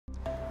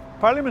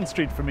Parliament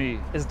Street for me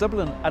is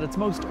Dublin at its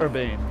most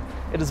urbane.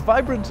 It is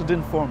vibrant and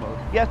informal,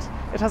 yet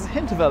it has a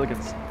hint of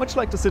elegance, much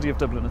like the city of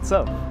Dublin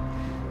itself.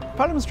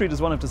 Parliament Street is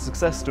one of the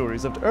success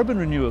stories of the urban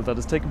renewal that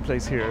has taken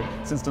place here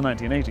since the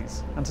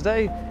 1980s, and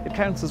today it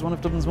counts as one of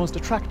Dublin's most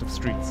attractive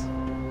streets.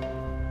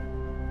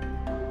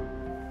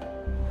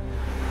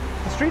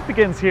 The street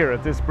begins here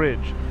at this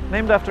bridge,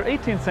 named after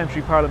 18th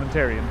century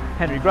parliamentarian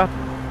Henry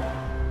Grattan.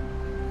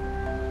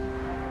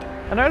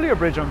 An earlier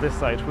bridge on this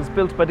site was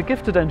built by the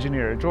gifted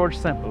engineer George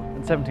Semple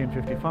in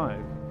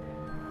 1755.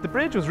 The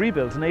bridge was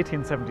rebuilt in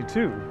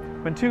 1872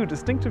 when two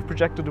distinctive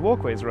projected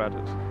walkways were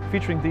added,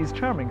 featuring these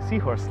charming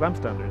seahorse lamp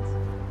standards.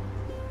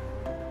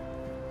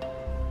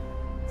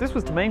 This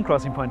was the main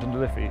crossing point on the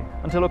Liffey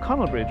until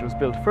O'Connell Bridge was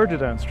built further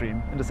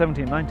downstream in the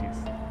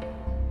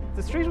 1790s.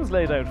 The street was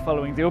laid out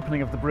following the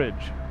opening of the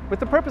bridge, with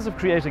the purpose of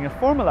creating a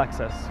formal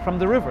access from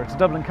the river to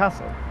Dublin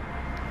Castle.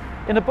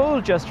 In a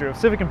bold gesture of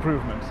civic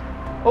improvement,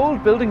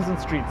 old buildings and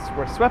streets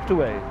were swept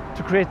away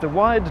to create the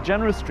wide,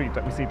 generous street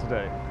that we see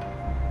today.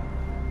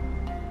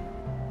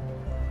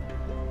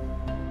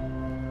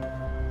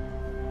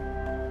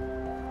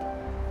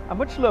 A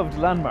much-loved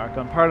landmark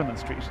on Parliament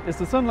Street is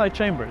the Sunlight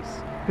Chambers,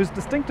 whose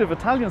distinctive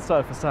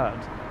Italian-style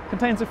facade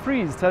contains a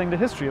frieze telling the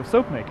history of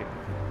soap making.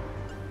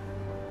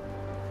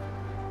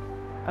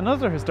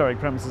 Another historic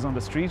premises on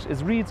the street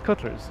is Reed's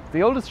Cutlers,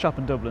 the oldest shop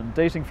in Dublin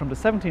dating from the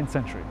 17th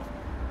century.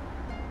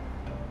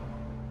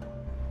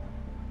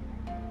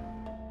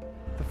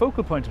 The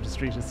focal point of the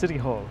street is City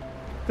Hall.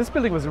 This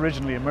building was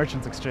originally a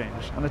merchant's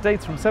exchange and it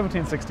dates from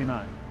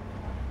 1769.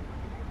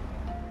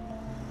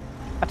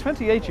 A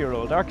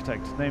 28-year-old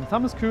architect named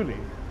Thomas Cooley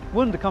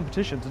won the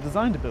competition to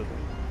design the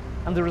building,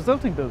 and the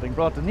resulting building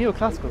brought the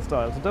neoclassical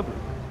style to Dublin.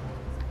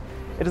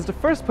 It is the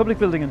first public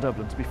building in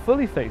Dublin to be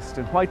fully faced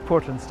in white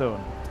Portland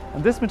stone,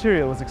 and this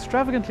material was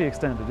extravagantly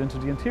extended into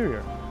the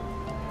interior.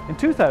 In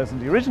 2000,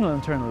 the original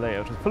internal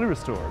layout was fully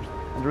restored,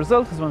 and the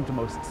result is one of the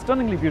most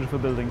stunningly beautiful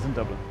buildings in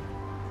Dublin.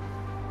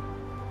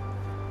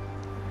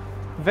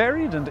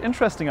 Varied and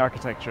interesting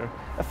architecture,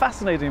 a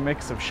fascinating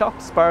mix of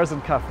shops, bars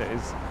and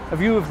cafés, a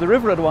view of the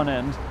river at one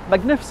end,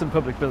 magnificent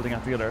public building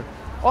at the other,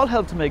 all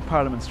help to make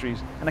Parliament Street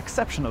an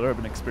exceptional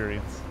urban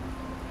experience.